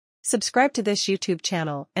Subscribe to this YouTube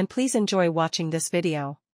channel and please enjoy watching this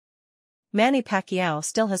video. Manny Pacquiao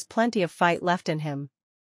still has plenty of fight left in him.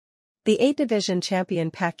 The 8-division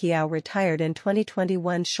champion Pacquiao retired in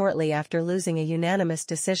 2021 shortly after losing a unanimous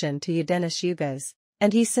decision to Eudenis Ugas,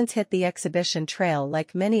 and he's since hit the exhibition trail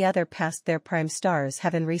like many other past their prime stars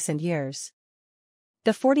have in recent years.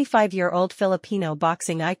 The 45-year-old Filipino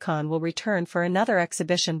boxing icon will return for another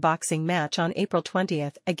exhibition boxing match on April 20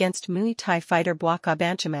 against Muay Thai fighter Buakaw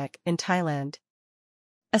Banchamek in Thailand.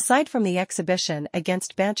 Aside from the exhibition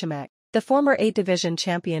against Banchamek, the former 8-division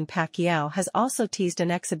champion Pacquiao has also teased an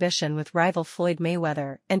exhibition with rival Floyd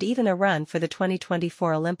Mayweather and even a run for the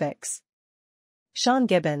 2024 Olympics. Sean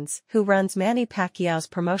Gibbons, who runs Manny Pacquiao's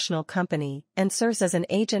promotional company and serves as an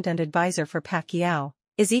agent and advisor for Pacquiao,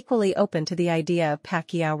 is equally open to the idea of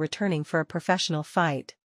Pacquiao returning for a professional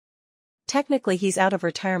fight. Technically he's out of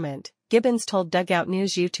retirement, Gibbons told Dugout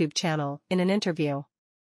News YouTube channel in an interview.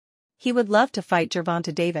 He would love to fight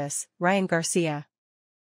Gervonta Ryan Garcia.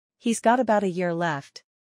 He's got about a year left.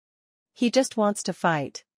 He just wants to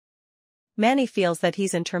fight. Manny feels that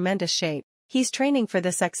he's in tremendous shape. He's training for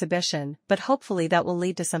this exhibition, but hopefully that will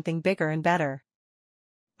lead to something bigger and better.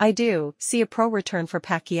 I do see a pro return for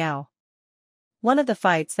Pacquiao. One of the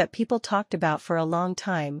fights that people talked about for a long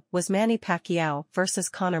time was Manny Pacquiao versus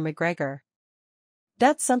Conor McGregor.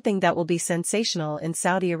 That's something that will be sensational in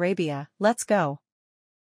Saudi Arabia. Let's go.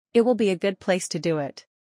 It will be a good place to do it.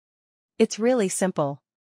 It's really simple.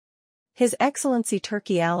 His Excellency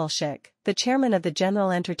Turki Al-Sheikh, the chairman of the General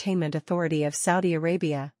Entertainment Authority of Saudi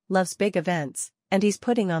Arabia, loves big events, and he's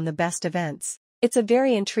putting on the best events. It's a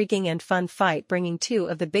very intriguing and fun fight bringing two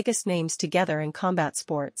of the biggest names together in combat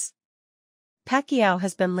sports. Pacquiao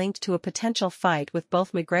has been linked to a potential fight with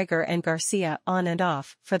both McGregor and Garcia on and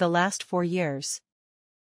off for the last 4 years.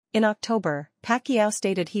 In October, Pacquiao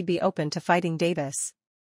stated he'd be open to fighting Davis.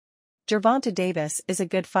 Gervonta is a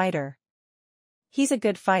good fighter. He's a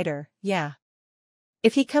good fighter, yeah.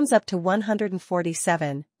 If he comes up to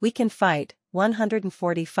 147, we can fight,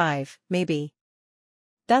 145, maybe.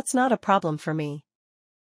 That's not a problem for me.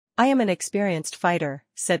 I am an experienced fighter,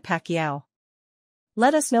 said Pacquiao.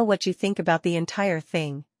 Let us know what you think about the entire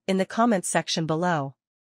thing in the comments section below.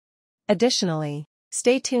 Additionally,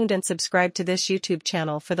 stay tuned and subscribe to this YouTube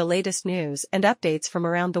channel for the latest news and updates from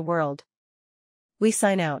around the world. We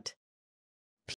sign out.